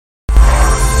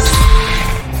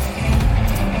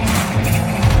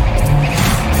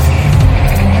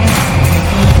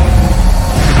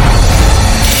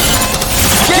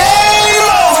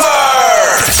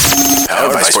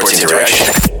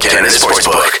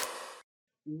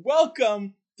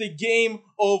Welcome to Game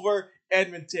Over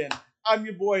Edmonton. I'm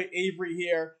your boy Avery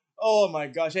here. Oh my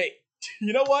gosh, hey,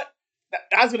 you know what?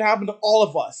 That's what happened to all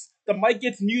of us. The mic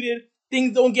gets muted,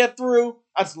 things don't get through.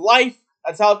 That's life.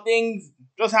 That's how things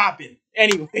just happen.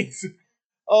 Anyways,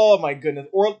 oh my goodness.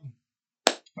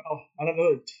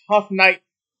 Another tough night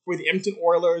for the Edmonton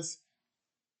Oilers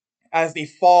as they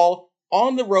fall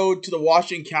on the road to the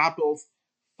Washington Capitals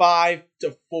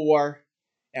 5-4.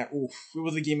 And oof, it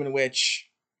was a game in which,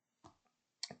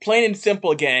 plain and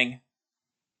simple, gang,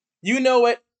 you know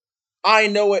it, I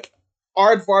know it,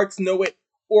 Aardvarks know it,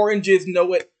 Oranges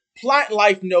know it, Plant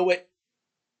Life know it,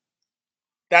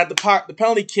 that the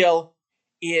penalty kill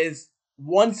is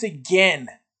once again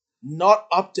not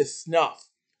up to snuff.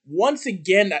 Once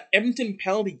again, that Edmonton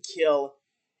penalty kill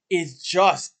is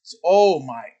just, oh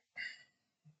my.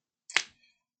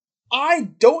 I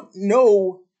don't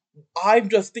know. I'm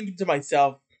just thinking to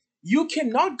myself, you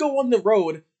cannot go on the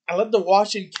road and let the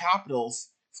Washington Capitals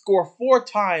score 4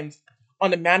 times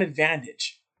on a man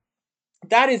advantage.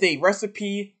 That is a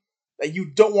recipe that you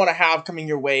don't want to have coming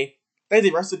your way. That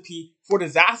is a recipe for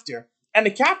disaster. And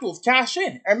the Capitals cash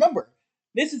in. And remember,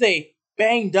 this is a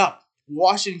banged up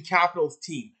Washington Capitals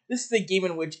team. This is a game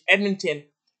in which Edmonton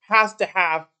has to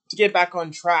have to get back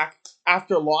on track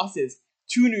after losses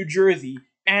to New Jersey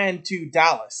and to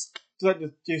Dallas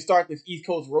to start this East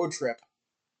Coast road trip.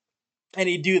 And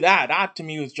he do that. That to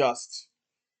me was just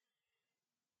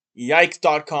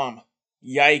yikes.com.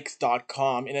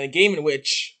 Yikes.com. In a game in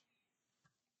which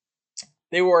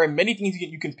there were many things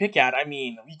you can pick at. I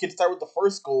mean, you can start with the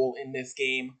first goal in this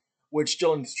game, which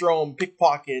Dylan Strome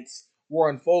pickpockets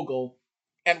Warren Fogle.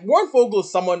 And Warren Fogle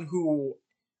is someone who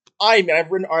I've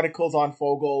written articles on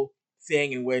Fogle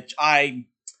saying in which I'm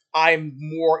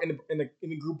more in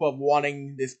the group of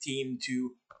wanting this team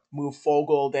to move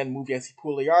Fogle than move Jesse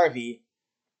Pugliarvi.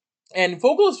 And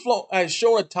Fogle has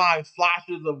shown at times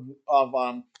flashes of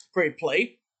great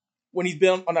play when he's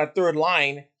been on that third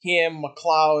line. Him,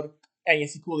 McLeod, and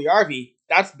Jesse Pugliarvi.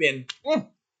 That's been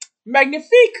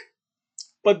magnifique.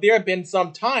 But there have been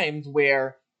some times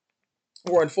where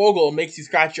Warren Fogle makes you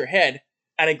scratch your head,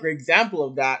 and a great example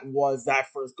of that was that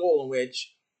first goal in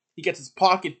which he gets his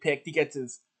pocket picked, he gets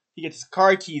his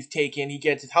car keys taken, he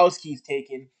gets his house keys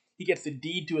taken, he gets the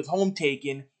deed to his home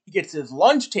taken, he gets his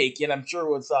lunch taken. I'm sure it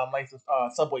was nice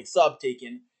Subway sub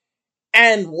taken,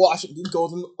 and Washington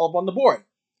goes up on the board.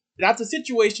 That's a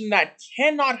situation that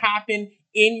cannot happen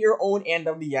in your own end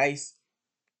of the ice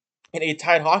in a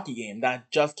tight hockey game.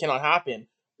 That just cannot happen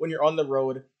when you're on the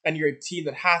road and you're a team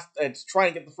that's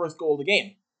trying to get the first goal of the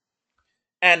game.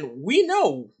 And we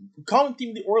know, common theme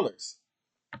of the Oilers,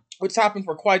 which happened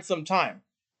for quite some time.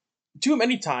 Too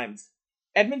many times,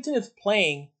 Edmonton is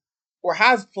playing or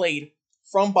has played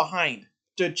from behind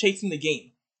to chasing the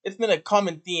game. It's been a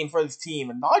common theme for this team,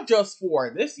 and not just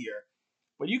for this year,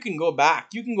 but you can go back.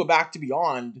 You can go back to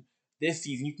beyond this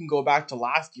season. You can go back to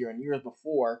last year and years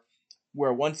before,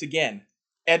 where once again,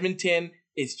 Edmonton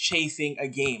is chasing a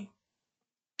game.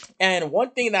 And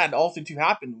one thing that also too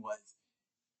happened was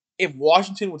if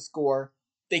Washington would score,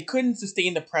 they couldn't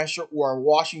sustain the pressure, or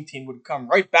Washington would come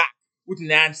right back with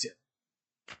an answer.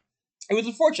 It was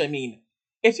unfortunate. I mean,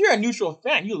 if you're a neutral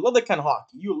fan, you love that kind of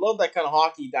hockey. You love that kind of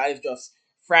hockey that is just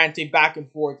frantic back and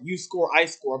forth. You score, I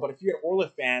score. But if you're an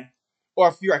Oilers fan, or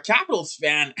if you're a Capitals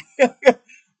fan, it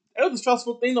was a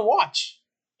stressful thing to watch.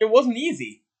 It wasn't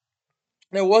easy.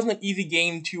 It wasn't an easy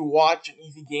game to watch, an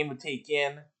easy game to take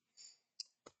in.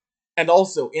 And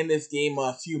also, in this game,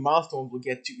 a few milestones we'll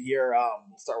get to here.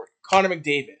 We'll start with Connor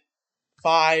McDavid.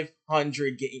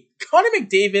 500 games. Connor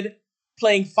McDavid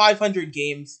playing 500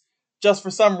 games just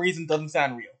for some reason doesn't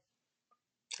sound real.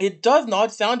 It does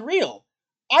not sound real.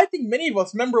 I think many of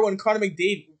us remember when Connor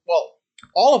McDavid, well,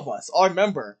 all of us all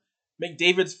remember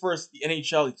McDavid's first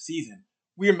NHL season.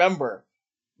 We remember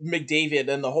McDavid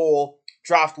and the whole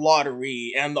draft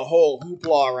lottery and the whole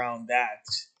hoopla around that.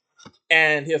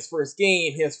 And his first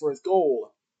game, his first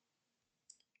goal.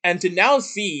 And to now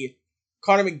see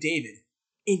Connor McDavid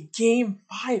in game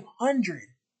 500.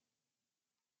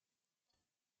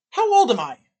 How old am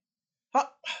I? How,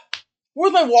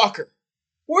 where's my walker?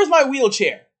 Where's my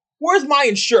wheelchair? Where's my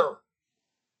insurer?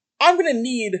 I'm going to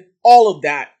need all of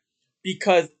that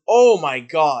because, oh my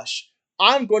gosh,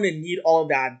 I'm going to need all of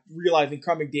that realizing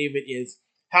Connor McDavid is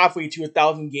halfway to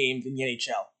 1,000 games in the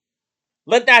NHL.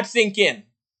 Let that sink in.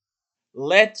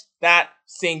 Let that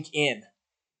sink in.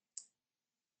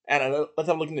 And let's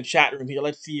have a look in the chat room here.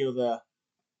 Let's see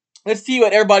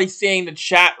what everybody's saying in the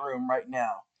chat room right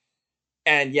now.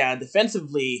 And yeah,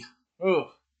 defensively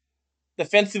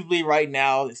right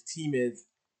now, this team is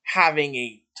having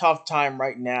a tough time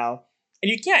right now. And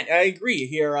you can't. I agree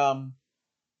here.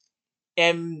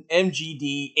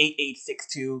 MGD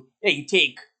 8862. Yeah, you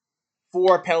take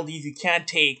four penalties you can't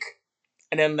take,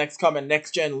 and then next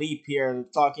gen leap here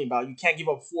talking about you can't give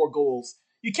up 4 goals.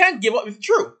 You can't give up. It's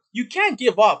true. You can't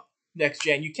give up next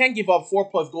gen. You can't give up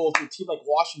 4+ goals to a team like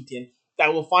Washington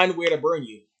that will find a way to burn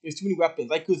you. There's too many weapons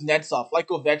like Kuznetsov, like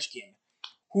Ovechkin,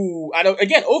 who I don't.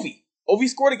 Again, Ovi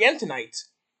scored again tonight.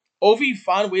 Ovi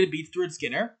found a way to beat Stuart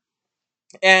Skinner,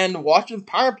 and Washington's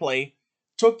power play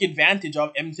took advantage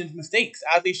of Edmonton's mistakes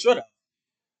as they should have.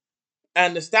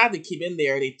 And the stat that came in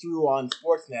there, they threw on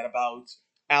Sportsnet about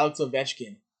Alex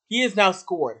Ovechkin. He has now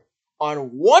scored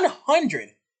on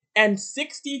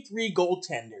 163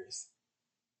 goaltenders.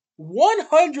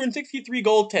 163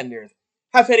 goaltenders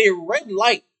have had a red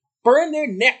light burn their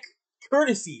neck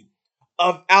courtesy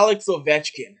of Alex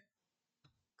Ovechkin.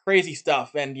 Crazy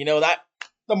stuff. And you know that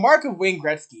the mark of Wayne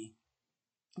Gretzky,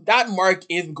 that mark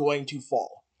is going to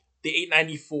fall. The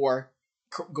 894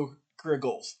 career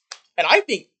goals. And I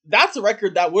think that's a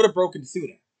record that would have broken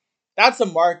sooner. That's a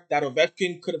mark that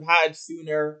Ovechkin could have had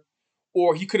sooner,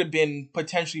 or he could have been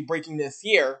potentially breaking this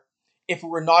year if it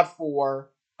were not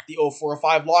for the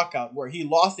 04-05 lockout, where he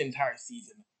lost the entire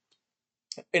season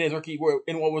in his rookie,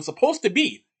 in what was supposed to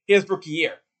be his rookie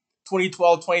year,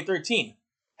 2012-2013,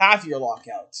 half-year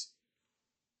lockout.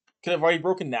 Could have already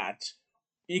broken that.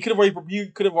 You could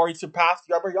have already surpassed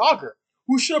Jaromir Jagr,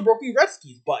 who should have broken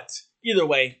Gretzky's. But either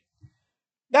way,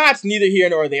 that's neither here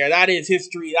nor there. That is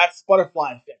history. That's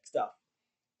butterfly effect stuff.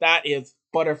 That is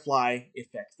butterfly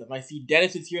effect stuff. I see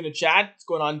Dennis is here in the chat. What's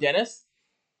going on, Dennis?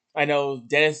 I know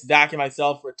Dennis, Zach, and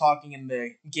myself were talking in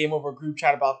the Game Over group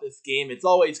chat about this game. It's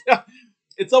always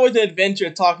it's always an adventure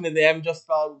talking to them just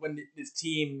about when this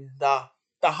team, the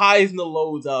highs and the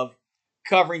lows of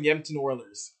covering the Edmonton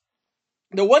Oilers.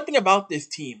 The one thing about this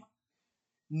team,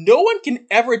 no one can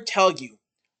ever tell you,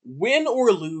 win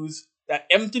or lose, that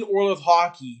Edmonton Oilers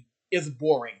hockey is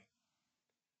boring.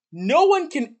 No one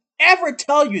can ever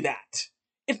tell you that.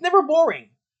 It's never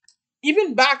boring.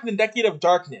 Even back in the decade of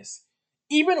darkness,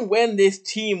 even when this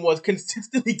team was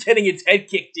consistently getting its head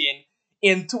kicked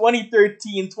in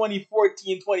 2013,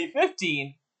 2014,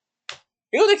 2015,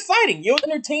 it was exciting. It was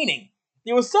entertaining.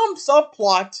 There was some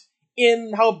subplot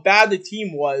in how bad the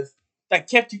team was that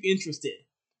kept you interested.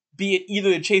 Be it either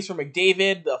the chase for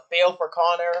McDavid, the fail for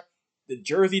Connor, the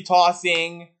jersey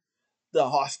tossing, the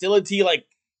hostility, like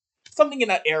something in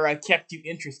that era kept you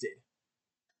interested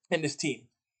in this team.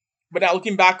 But now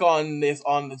looking back on this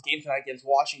game tonight against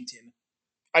Washington,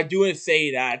 I do want to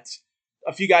say that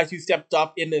a few guys who stepped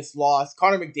up in this loss,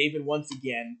 Connor McDavid once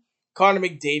again. Connor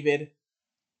McDavid,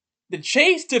 the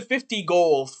chase to 50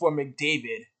 goals for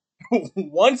McDavid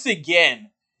once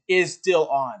again is still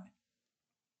on.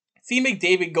 See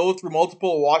McDavid go through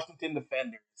multiple Washington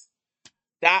defenders.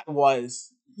 That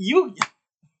was you.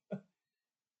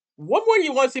 What more do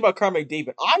you want to say about Connor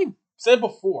McDavid? I said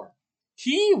before,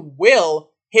 he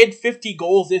will hit 50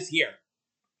 goals this year.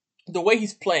 The way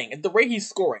he's playing and the way he's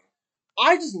scoring.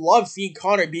 I just love seeing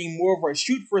Connor being more of a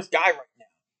shoot first guy right now.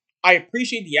 I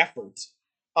appreciate the effort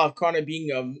of Connor being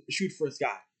a shoot first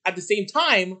guy. At the same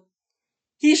time,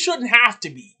 he shouldn't have to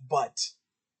be, but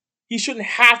he shouldn't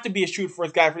have to be a shoot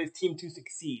first guy for his team to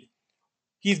succeed.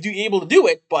 He's able to do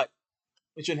it, but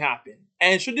it shouldn't happen.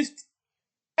 And should this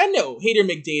and no, Hater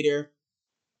McDater,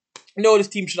 no, this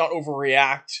team should not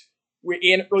overreact. We're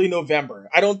in early November.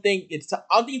 I don't think it's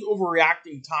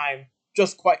overreacting time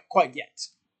just quite yet.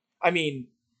 I mean,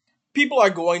 people are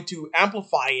going to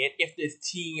amplify it if this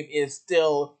team is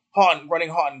still running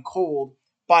hot and cold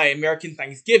by American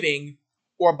Thanksgiving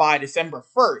or by December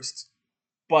 1st.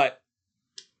 But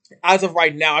as of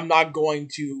right now, I'm not going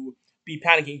to be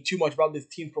panicking too much about this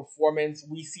team's performance.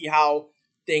 We see how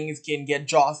things can get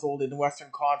jostled in the Western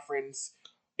Conference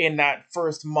in that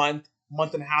first month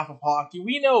and a half of hockey.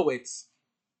 We know it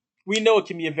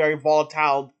can be a very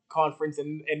volatile conference,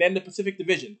 and then the Pacific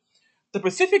Division. The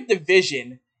Pacific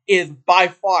Division is by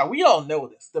far, we all know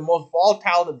this, the most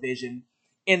volatile division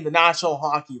in the National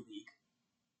Hockey League.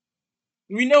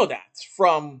 We know that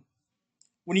from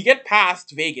when you get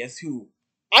past Vegas, who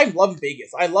I love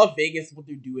Vegas. I love Vegas, what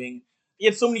they're doing. They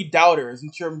had so many doubters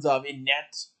in terms of in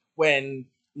net when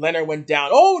Leonard went down.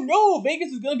 Oh no,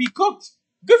 Vegas is going to be cooked.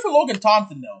 Good for Logan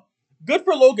Thompson, though. Good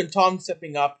for Logan Thompson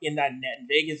stepping up in that net.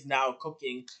 Vegas now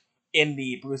cooking in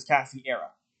the Bruce Cassidy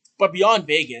era. But beyond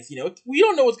Vegas, we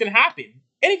don't know what's going to happen.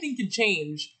 Anything can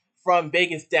change from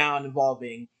Vegas down,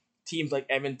 involving teams like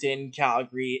Edmonton,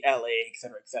 Calgary, LA,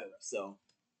 etc., etc.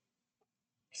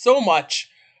 So much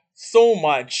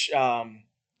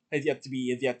has yet to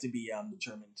be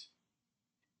determined.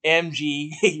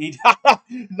 MG.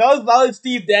 Not as loud as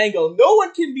Steve Dangle. No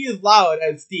one can be as loud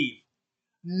as Steve.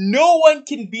 No one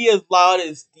can be as loud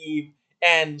as Steve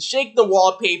and shake the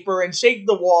wallpaper and shake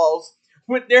the walls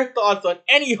with their thoughts on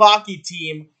any hockey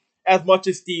team as much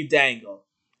as Steve Dangle.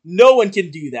 No one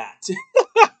can do that.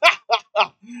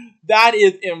 That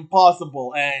is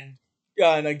impossible. And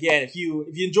again, if you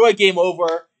enjoy Game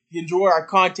Over, if you enjoy our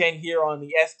content here on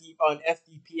the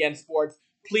SDPN Sports,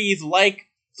 please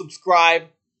subscribe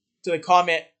to the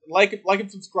comment, like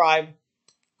and subscribe,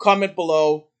 comment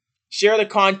below, share the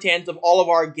content of all of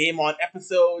our Game On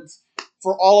episodes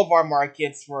for all of our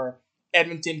markets for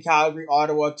Edmonton, Calgary,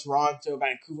 Ottawa, Toronto,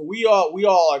 Vancouver. We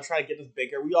all are trying to get this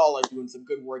bigger. We all are doing some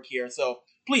good work here. So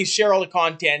please share all the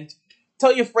content.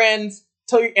 Tell your friends,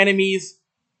 tell your enemies,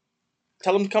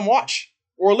 tell them to come watch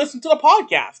or listen to the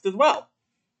podcast as well.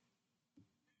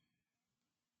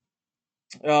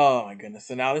 Oh my goodness.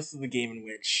 So now this is the game in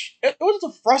which it was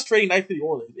just a frustrating night for the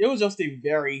Oilers. It was just a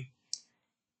very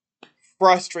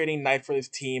frustrating night for this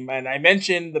team. And I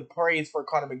mentioned the praise for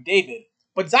Connor McDavid,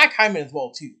 but Zach Hyman as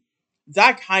well too.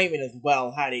 Zach Hyman as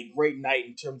well had a great night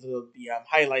in terms of the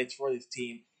highlights for this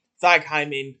team. Zach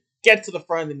Hyman gets to the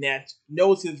front of the net,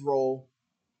 knows his role,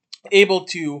 able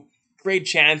to create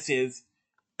chances,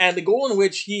 and the goal in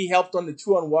which he helped on the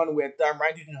 2-on-1 with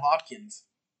Ryan Hopkins.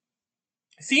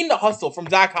 Seeing the hustle from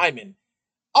Zach Hyman,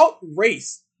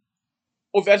 outrace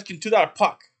Ovechkin to that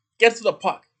puck, gets to the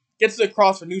puck, gets it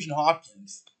across for Nugent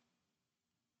Hopkins.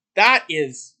 That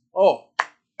is,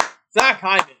 Zach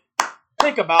Hyman,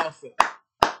 take a bow for it.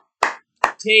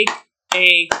 Take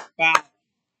a bow.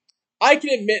 I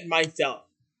can admit myself,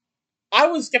 I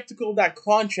was skeptical of that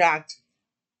contract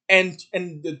and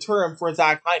the term for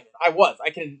Zach Hyman. I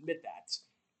can admit that.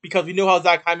 Because we know how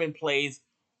Zach Hyman plays.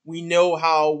 We know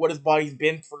what his body's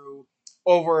been through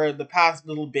over the past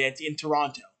little bit in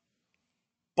Toronto.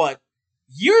 But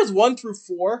years 1 through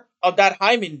 4 of that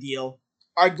Hyman deal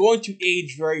are going to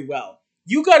age very well.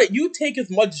 You take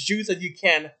as much juice as you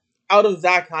can out of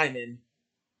Zach Hyman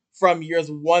from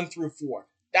years 1 through 4.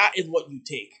 That is what you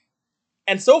take.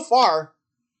 And so far,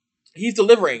 he's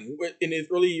delivering in his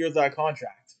early years of that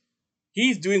contract.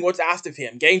 He's doing what's asked of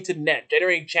him, getting to the net,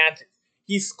 generating chances.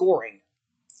 He's scoring.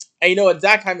 And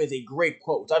Zach Hyman is a great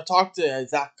coach. I've talked to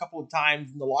Zach a couple of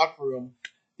times in the locker room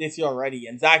this year already,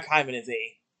 and Zach Hyman is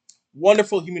a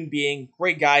wonderful human being,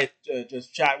 great guy to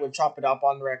just chat with, chop it up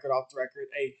on the record, off the record.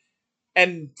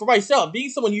 And for myself,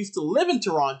 being someone who used to live in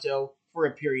Toronto for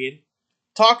a period,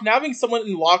 having someone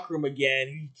in the locker room again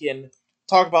who you can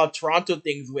talk about Toronto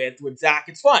things with Zach,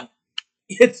 it's fun.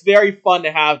 It's very fun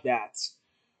to have that.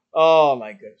 Oh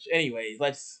my gosh. Anyways,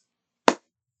 let's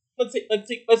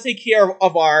take care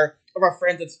of our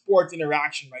friends at Sports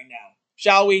Interaction right now,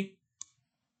 shall we?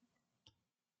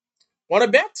 Want to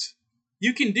bet?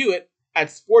 You can do it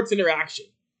at Sports Interaction,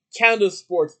 Canada's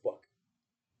sports book.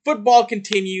 Football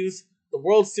continues, the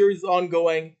World Series is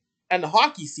ongoing, and the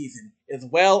hockey season is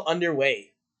well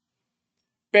underway.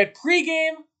 Bet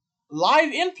pregame,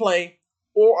 live in play,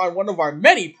 or on one of our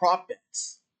many prop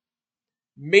bets.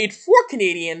 Made for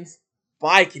Canadians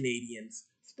by Canadians,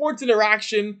 Sports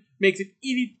Interaction makes it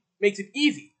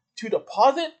easy to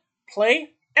deposit,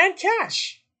 play, and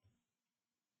cash.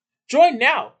 Join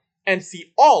now and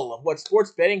see all of what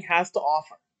sports betting has to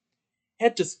offer.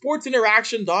 Head to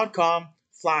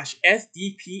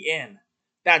sportsinteraction.com/SDPN.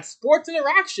 That's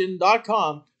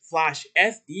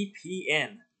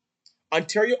sportsinteraction.com/SDPN.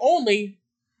 Ontario only,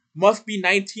 must be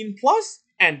 19 plus,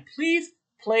 and please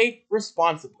play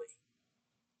responsibly.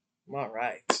 All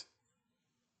right.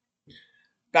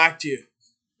 Back to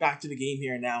the game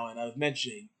here now, and I was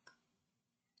mentioning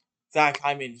Zach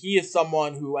Hyman. He is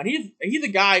someone who, and he's a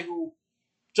guy who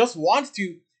just wants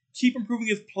to keep improving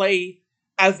his play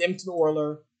as an Edmonton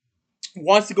Oiler,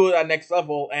 wants to go to that next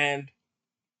level, and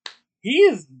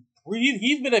he's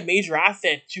been a major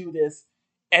asset to this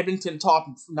Edmonton top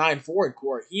 9 forward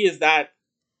core. He is that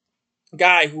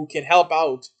guy who can help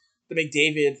out the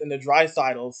McDavids and the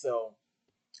Draisaitls, so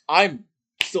I'm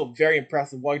still very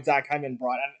impressed with what Zach Hyman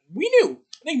brought. And I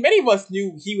think many of us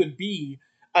knew he would be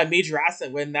a major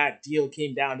asset when that deal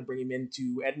came down to bring him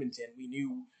into Edmonton. We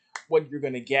knew what you're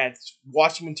going to get.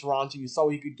 Watching him in Toronto, you saw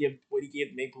what he gave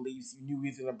the Maple Leafs. You knew he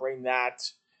was going to bring that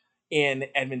in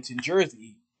Edmonton,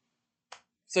 Jersey.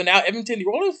 So now Edmonton, the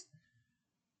Oilers,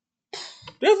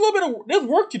 there's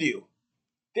work to do.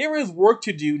 There is work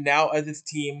to do now as this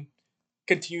team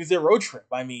continues their road trip.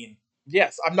 I mean,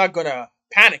 yes, I'm not going to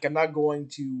panic. I'm not going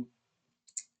to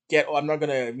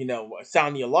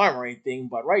sound the alarm or anything.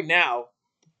 But right now,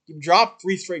 you've dropped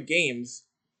 3 straight games.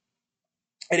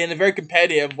 And in a very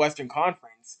competitive Western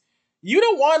Conference, You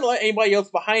don't want to let anybody else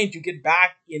behind you get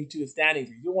back into the standings.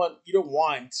 You don't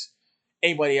want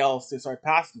anybody else to start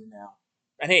passing you now.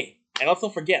 And hey, and let's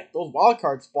not forget those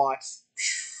wildcard spots.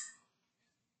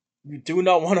 You do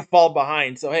not want to fall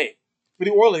behind. So hey, for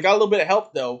the Oilers, got a little bit of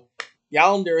help though. The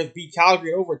Islanders beat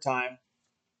Calgary in overtime.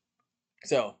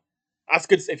 So that's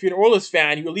good. If you're an Oilers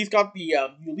fan, you at least got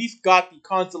the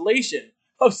consolation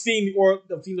of seeing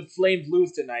the Flames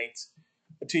lose tonight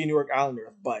to the New York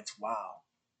Islanders. But wow.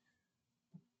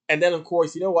 And then of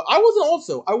course, you know what? I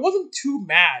wasn't too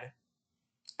mad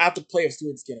at the play of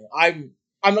Stuart Skinner. I'm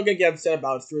not gonna get upset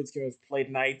about Stuart Skinner's play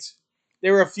tonight.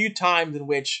 There were a few times in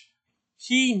which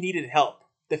he needed help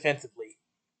defensively.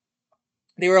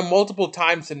 There were multiple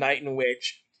times tonight in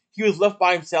which he was left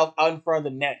by himself out in front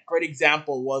of the net. Great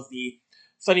example was the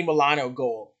Sonny Milano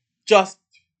goal. Just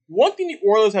one thing the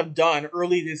Oilers have done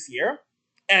early this year,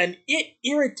 and it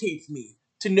irritates me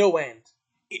to no end.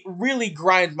 It really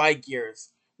grinds my gears,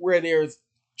 where there's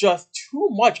just too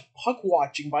much puck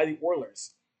watching by the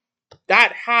Oilers.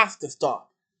 That has to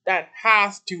stop. That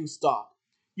has to stop.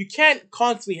 You can't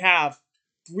constantly have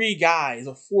three guys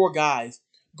or four guys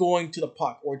going to the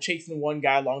puck or chasing one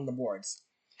guy along the boards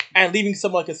and leaving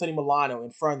someone like a Sonny Milano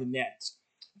in front of the net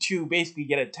to basically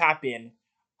get a tap in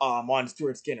on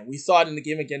Stuart Skinner. We saw it in the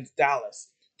game against Dallas.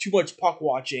 Too much puck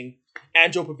watching,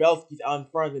 and Joe Pavelski's out in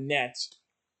front of the net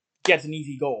gets an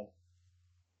easy goal.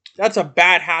 That's a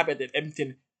bad habit that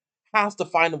Edmonton has to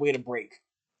find a way to break.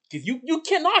 Because you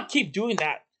cannot keep doing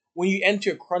that when you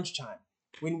enter crunch time.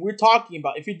 When we're talking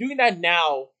about, if you're doing that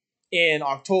now in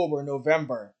October,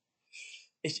 November,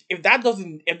 if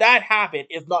that habit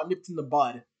is not nipped in the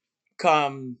bud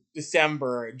come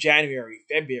December, January,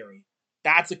 February,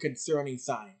 that's a concerning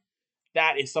sign.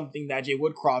 That is something that Jay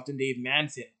Woodcroft and Dave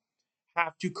Manson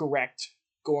have to correct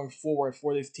going forward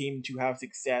for this team to have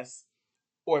success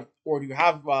or to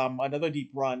have another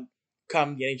deep run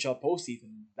come the NHL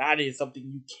postseason. That is something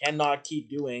you cannot keep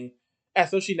doing,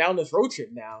 especially now in this road trip.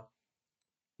 Now,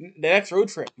 the next road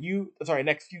trip,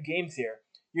 next few games here.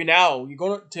 You're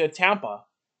going to Tampa.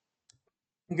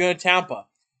 You're going to Tampa.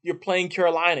 You're playing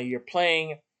Carolina. You're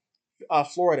playing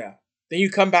Florida. Then you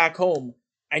come back home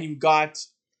and you've got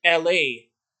L.A.,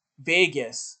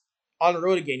 Vegas on the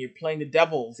road again. You're playing the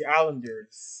Devils, the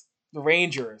Islanders, the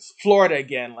Rangers, Florida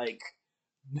again. Like,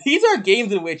 these are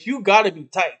games in which you got to be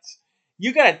tight.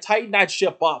 You got to tighten that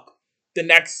ship up the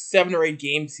next 7 or 8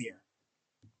 games here.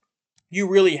 You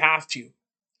really have to.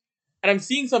 And I'm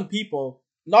seeing some people,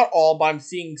 not all, but I'm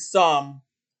seeing some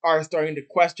are starting to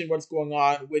question what's going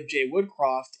on with Jay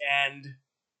Woodcroft. And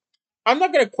I'm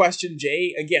not going to question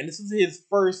Jay. Again, this is his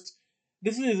first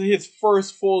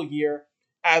full year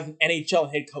as an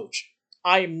NHL head coach.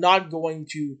 I am not going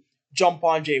to jump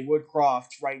on Jay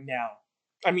Woodcroft right now.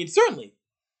 I mean, certainly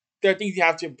there are things you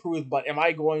have to improve, but am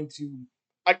I going to?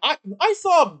 I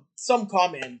saw some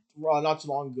comment not too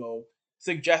long ago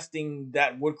suggesting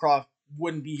that Woodcroft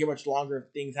wouldn't be here much longer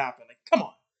if things happen. Like, come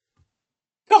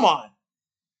on,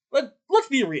 let's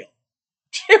be real.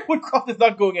 Jay Woodcroft is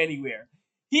not going anywhere.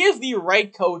 He is the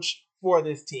right coach for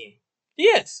this team. He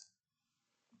is.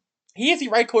 He is the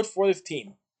right coach for this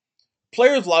team.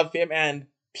 Players love him and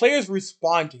players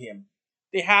respond to him.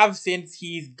 They have since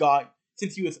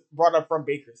since he was brought up from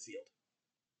Bakersfield.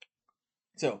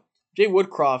 So Jay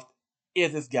Woodcroft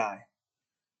is this guy.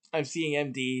 I'm seeing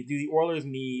MD. Do the Oilers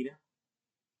need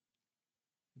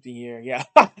the year? Yeah,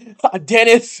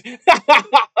 Dennis.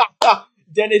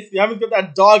 Dennis Hyman's got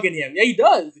that dog in him. Yeah, he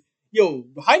does. Yo,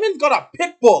 Hyman's got a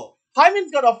pit bull.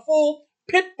 Hyman's got a full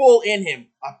pit bull in him.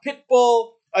 A pit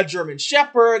bull, a German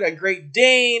Shepherd, a Great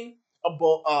Dane, a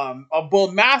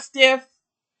bull mastiff,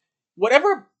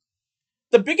 whatever.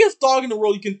 The biggest dog in the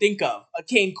world you can think of, a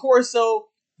Cane Corso.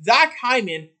 Zach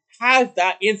Hyman has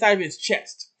that inside of his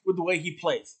chest with the way he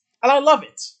plays, and I love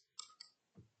it.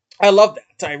 I love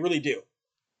that. I really do.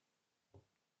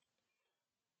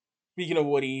 Speaking of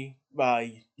Woody,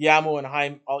 Yamo and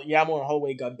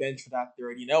Holloway got benched for that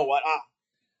third. You know what?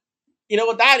 You know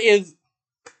what? That is.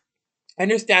 I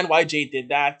understand why Jay did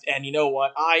that, and you know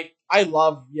what? I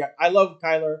love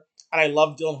Kyler and I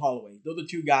love Dylan Holloway. Those are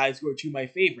two guys who are two of my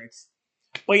favorites.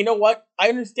 But you know what? I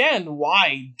understand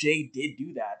why Jay did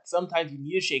do that. Sometimes you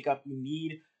need a shake up. You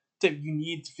need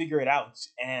to figure it out.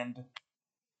 And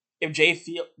if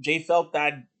Jay felt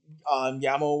that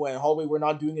Yamo and Holloway were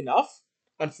not doing enough,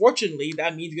 unfortunately,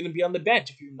 that means you're going to be on the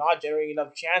bench if you're not generating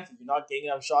enough chances, you're not getting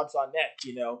enough shots on net.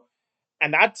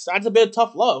 And that's a bit of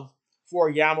tough love for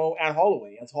Yamo and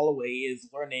Holloway, as Holloway is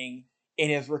learning in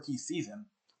his rookie season.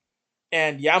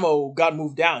 And Yamo got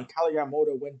moved down. Kyle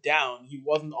Yamamoto went down. He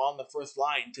wasn't on the first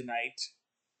line tonight.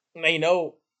 And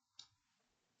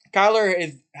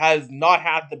Kyler has not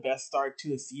had the best start to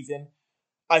the season.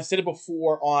 I've said it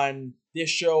before on this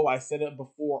show. I said it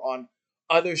before on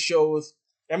other shows.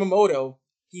 Yamamoto,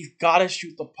 he's got to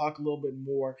shoot the puck a little bit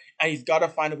more, and he's got to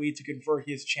find a way to convert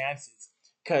his chances.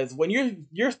 Because when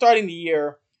you're starting the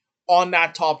year on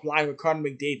that top line with Connor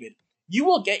McDavid, you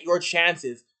will get your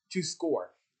chances to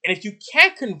score, and if you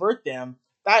can't convert them,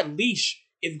 that leash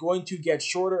is going to get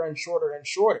shorter and shorter and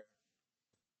shorter.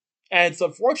 And it's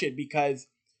unfortunate because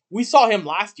we saw him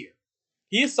last year.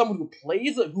 He is someone who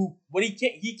plays who when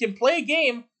he can play a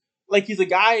game like he's a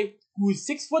guy who's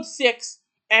 6'6",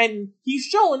 and he's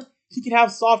shown he can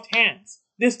have soft hands.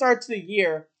 This start to the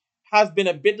year has been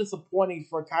a bit disappointing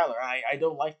for Kyler. I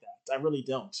don't like that. I really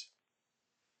don't.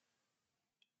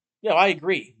 I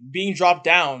agree. Being dropped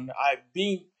down,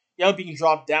 being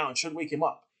dropped down should wake him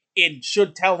up. It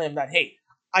should tell him that, hey,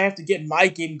 I have to get my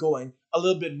game going a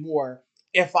little bit more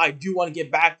if I do want to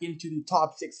get back into the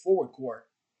top six forward core.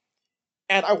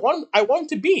 And I want him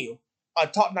to be a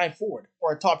top nine forward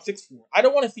or a top six forward. I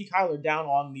don't want to see Kyler down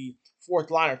on the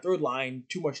fourth line or third line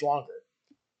too much longer.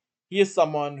 He is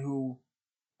someone who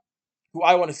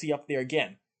I want to see up there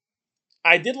again.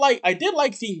 I did like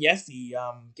seeing Yessi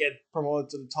get promoted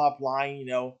to the top line.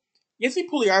 Yessi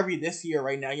Puliarvi this year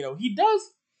right now.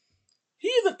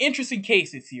 He's an interesting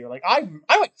case this year. Like I'm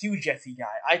a huge Jesse guy.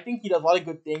 I think he does a lot of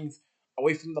good things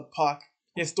away from the puck.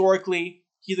 Historically,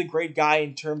 he's a great guy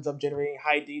in terms of generating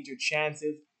high danger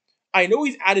chances. I know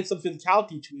he's added some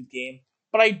physicality to his game,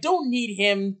 but I don't need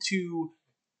him to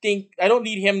think. I don't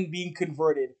need him being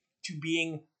converted to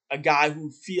being a guy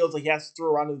who feels like he has to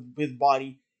throw around his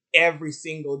body every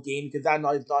single game because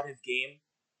is not his game.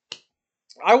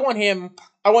 I want him.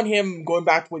 I want him going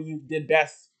back to what he did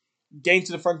best, getting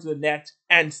to the front of the net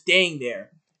and staying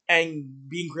there and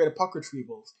being great at puck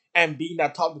retrievals and being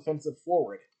that top defensive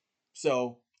forward.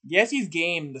 So Yessi's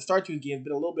game, the start to his game, has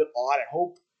been a little bit odd. I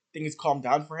hope things calm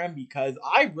down for him because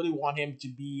I really want him to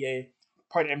be a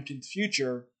part of Edmonton's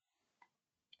future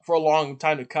for a long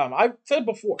time to come. I've said it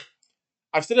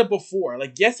before.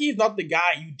 Like Yessi is not the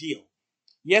guy you deal.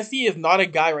 Yessi is not a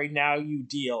guy right now you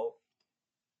deal.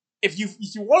 If you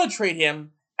want to trade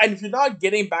him, and if you're not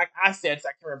getting back assets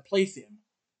that can replace him,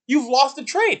 you've lost the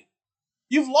trade.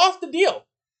 You've lost the deal.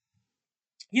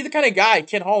 He's the kind of guy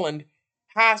Ken Holland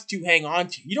has to hang on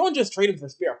to. You don't just trade him for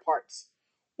spare parts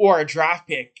or a draft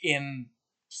pick in,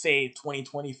 say,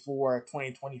 2024,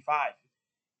 2025.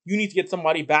 You need to get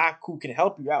somebody back who can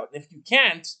help you out. And if you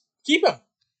can't, keep him.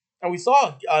 And we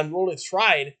saw on Roland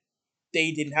Stride,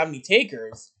 they didn't have any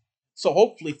takers. So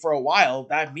hopefully for a while,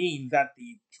 that means that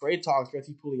the trade talks for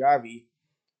Jesse Puliarvi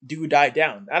do die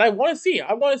down. And I want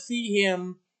to see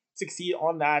him succeed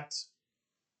on that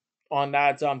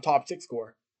top six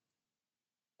score.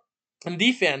 And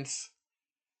defense,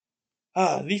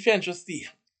 just the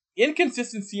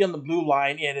inconsistency on the blue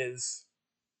line. It is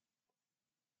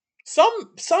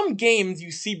some games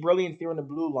you see brilliance there on the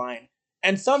blue line,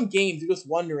 and some games you're just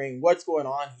wondering what's going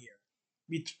on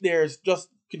here. There's just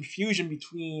confusion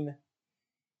between.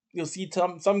 You'll see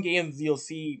some games you'll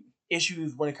see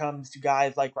issues when it comes to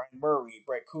guys like Ryan Murray,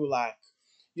 Brett Kulak.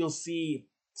 You'll see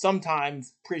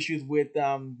sometimes issues with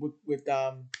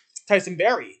Tyson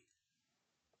Berry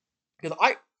because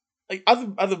I like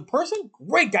as a person,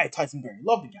 great guy Tyson Berry,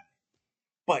 love the guy,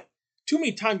 but too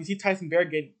many times you see Tyson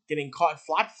Berry getting caught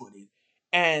flat-footed,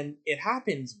 and it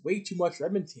happens way too much for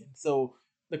Edmonton. So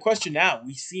the question now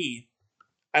we see,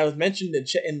 I was mentioned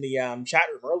in the chat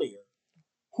room earlier,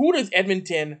 who does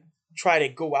Edmonton try to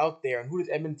go out there, and who does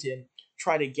Edmonton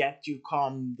try to get to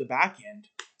calm the back end?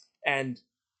 And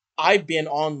I've been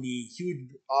on the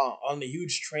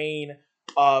huge train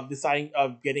of deciding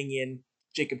of getting in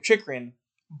Jacob Chikrin,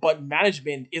 but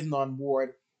management isn't on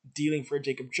board dealing for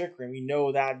Jacob Chikrin. We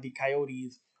know that the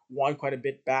Coyotes won quite a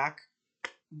bit back,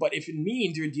 but if it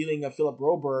means you're dealing a Philip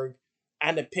Broberg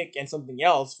and a pick and something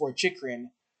else for Chikrin,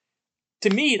 to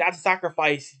me that's a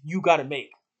sacrifice you got to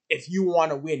make if you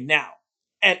want to win now.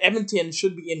 And Edmonton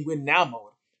should be in win now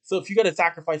mode. So if you got to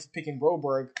sacrifice picking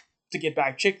Broberg to get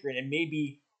back Chikrin and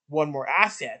maybe one more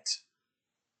asset,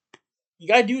 you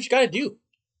got to do what you got to do.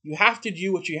 You have to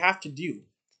do what you have to do.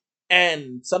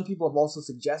 And some people have also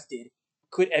suggested,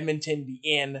 could Edmonton be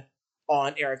in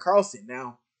on Erik Karlsson?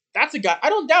 Now, that's a guy, I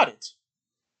don't doubt it.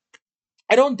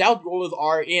 I don't doubt the Oilers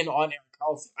are in on Erik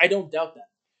Karlsson. I don't doubt that.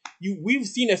 We've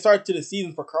seen a start to the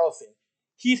season for Karlsson.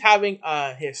 He's having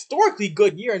a historically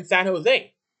good year in San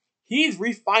Jose. He's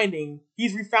refound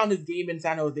his game in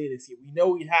San Jose this year. We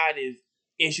know he had his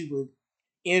issues with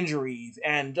injuries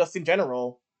and just in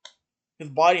general, his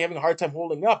body having a hard time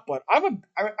holding up. But I'm an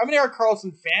Erik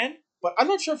Karlsson fan, but I'm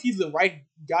not sure if he's the right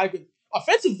guy.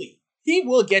 offensively, he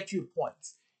will get you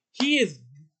points. He is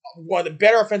one of the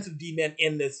better offensive D-men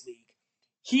in this league.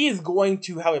 He is going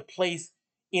to have a place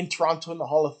in Toronto in the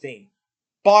Hall of Fame.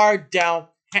 Bar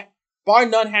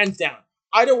none, hands down.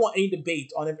 I don't want any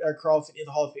debate on if Erik Karlsson is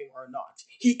a Hall of Famer or not.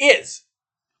 He is.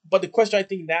 But the question I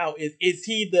think now is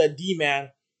he the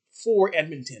D-man for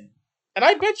Edmonton? And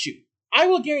I bet you, I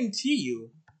will guarantee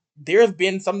you, there have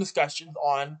been some discussions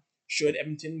on should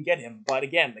Edmonton get him. But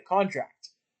again, the contract.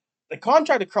 The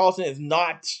contract of Karlsson is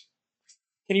not,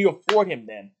 can you afford him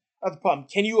then? That's the problem.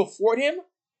 Can you afford him?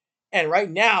 And right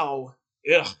now,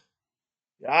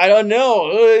 I don't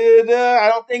know. I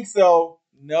don't think so.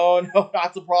 No,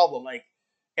 that's a problem. Like,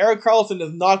 Erik Karlsson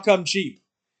does not come cheap.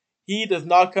 He does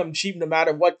not come cheap no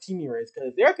matter what team you're in,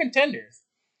 because there are contenders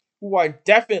who are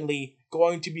definitely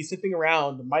going to be sniffing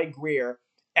around Mike Grier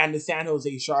and the San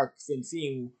Jose Sharks and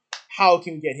seeing how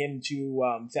can we get him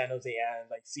to San Jose and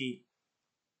see.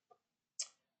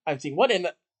 I'm seeing what in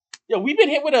the. We've been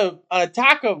hit with an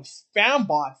attack of spam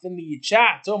bots in the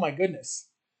chat. Oh my goodness.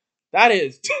 That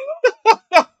is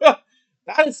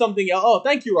that is something else. Oh,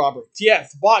 thank you, Robert.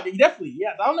 Yes, bot. Definitely.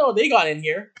 Yes. I don't know what they got in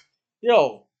here.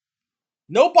 No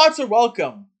bots are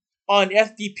welcome on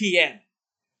SDPN.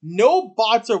 No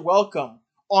bots are welcome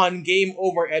on Game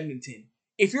Over Edmonton.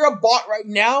 If you're a bot right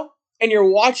now and you're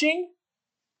watching,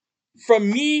 from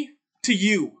me to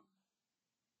you,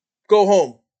 go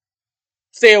home.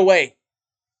 Stay away.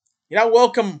 You're not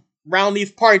welcome around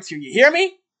these parts here. You hear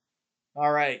me?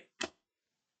 All right.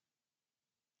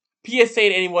 PSA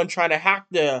to anyone trying to hack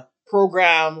the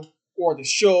program or the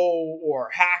show or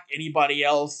hack anybody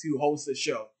else who hosts the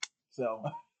show. So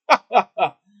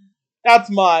that's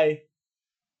my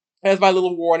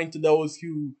little warning to those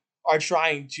who are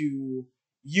trying to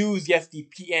use the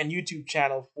SDPN YouTube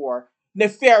channel for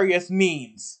nefarious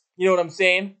means. You know what I'm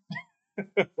saying?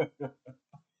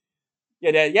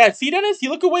 Yeah. See, Dennis,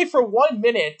 you look away for 1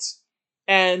 minute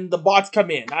and the bots come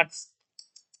in. That's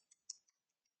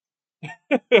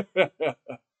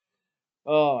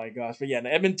oh my gosh. But yeah,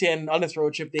 Edmonton on this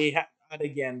road trip, they had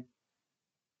again.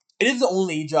 It is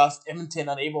only just Edmonton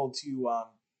unable to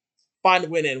find a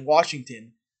win in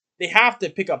Washington. They have to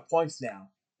pick up points now.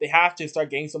 They have to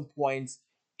start getting some points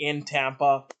in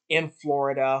Tampa, in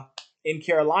Florida, in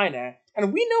Carolina.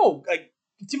 And we know, like,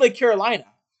 a team like Carolina,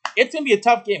 it's going to be a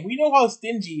tough game. We know how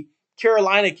stingy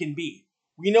Carolina can be.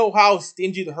 We know how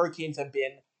stingy the Hurricanes have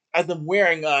been as them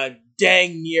wearing a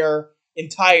dang near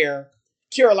entire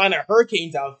Carolina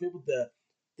Hurricanes outfit with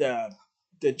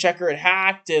the checkered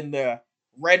hat and the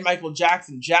red Michael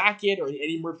Jackson jacket or the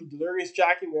Eddie Murphy Delirious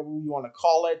jacket, whatever you want to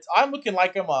call it. I'm looking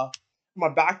like I'm a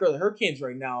backer of the Hurricanes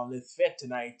right now in this fit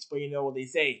tonight. But you know what they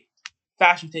say,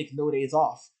 fashion takes no days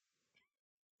off.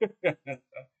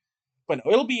 But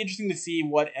no, it'll be interesting to see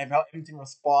how Edmonton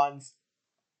responds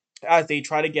as they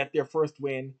try to get their first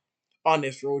win on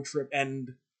this road trip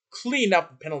and clean up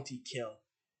the penalty kill.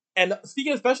 And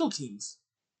speaking of special teams,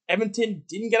 Edmonton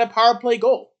didn't get a power play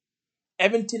goal.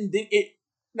 Edmonton did it.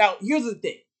 Now, here's the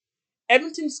thing.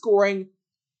 Edmonton scoring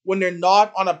when they're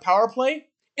not on a power play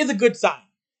is a good sign.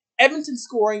 Edmonton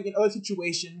scoring in other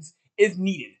situations is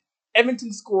needed.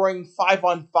 Edmonton scoring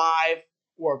 5-on-5,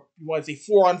 or you want to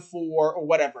say 4-on-4, or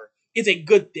whatever, is a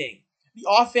good thing. The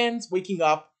offense waking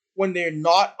up when they're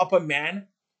not up a man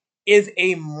is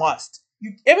a must.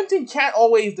 Edmonton can't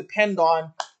always depend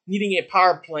on needing a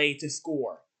power play to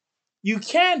score. You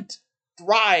can't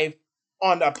thrive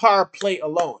on a power play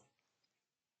alone.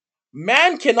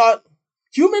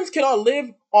 Humans cannot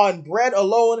live on bread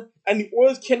alone, and the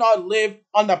Oilers cannot live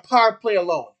on the power play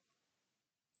alone.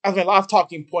 That's my last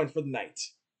talking point for the night.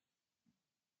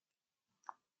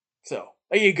 So,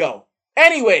 there you go.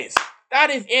 Anyways, that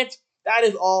is it. That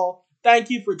is all. Thank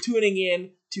you for tuning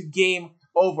in to Game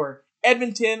Over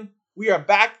Edmonton. We are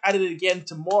back at it again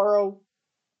tomorrow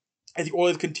as the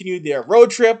Oilers continue their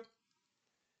road trip.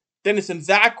 Dennis and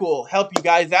Zach will help you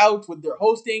guys out with their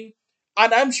hosting.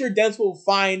 And I'm sure Dennis will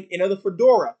find another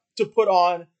fedora to put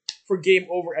on for Game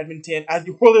Over Edmonton as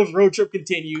the Oilers road trip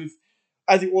continues,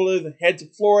 as the Oilers head to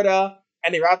Florida,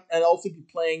 and and also be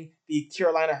playing the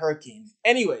Carolina Hurricanes.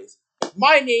 Anyways,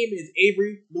 my name is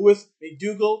Avery Lewis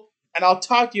McDougall, and I'll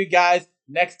talk to you guys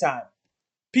next time.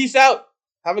 Peace out.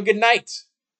 Have a good night.